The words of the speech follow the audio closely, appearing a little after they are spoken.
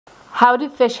How do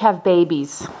fish have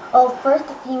babies? Oh, first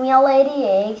the female lay the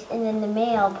eggs, and then the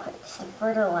male puts the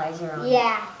fertilizer on.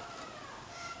 Yeah.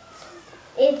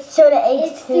 It's so the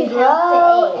eggs to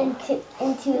grow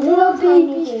into little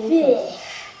baby fish.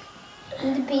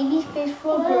 And the baby fish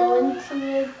will grow into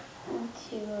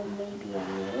maybe a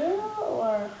male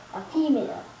or a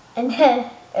female. And then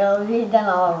it'll be done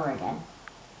all over again.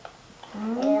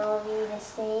 It'll be the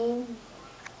same.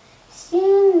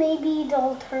 Soon maybe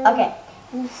they'll turn. Okay.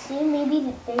 And soon maybe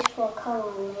the fish will come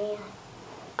on land.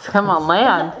 Come on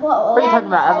land. Whoa, What are you talking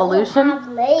about, evolution? Have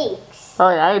legs. Oh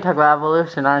yeah, you're talking about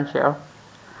evolution, aren't you?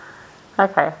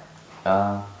 Okay.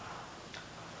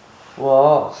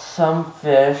 Well, some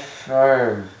fish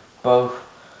are both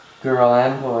girl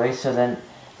and boy, so then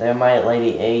they might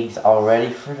lay the eggs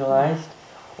already fertilized,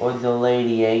 or they'll lay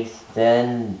the eggs,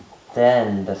 then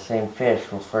the same fish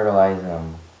will fertilize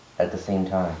them at the same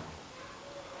time.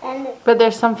 But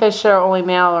there's some fish that are only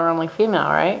male or only female,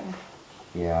 right?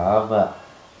 Yeah, but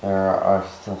there are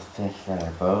still fish that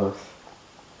are both.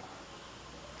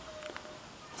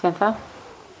 Samantha?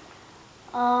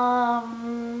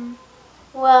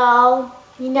 Well,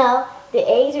 you know, the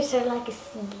eggs are sort of like a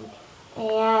seed,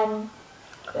 and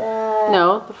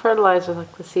No, the fertilizer is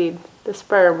like the seed. The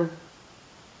sperm.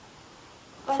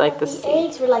 It's like the seed.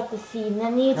 eggs were like the seed, and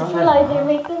then you use the No, fertilizer to they're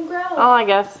make them grow. Oh, I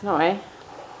guess. No way.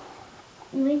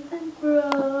 Make them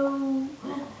grow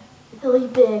really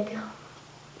big,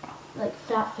 like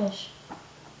fat fish.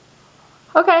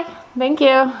 Okay. Thank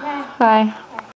you. Bye.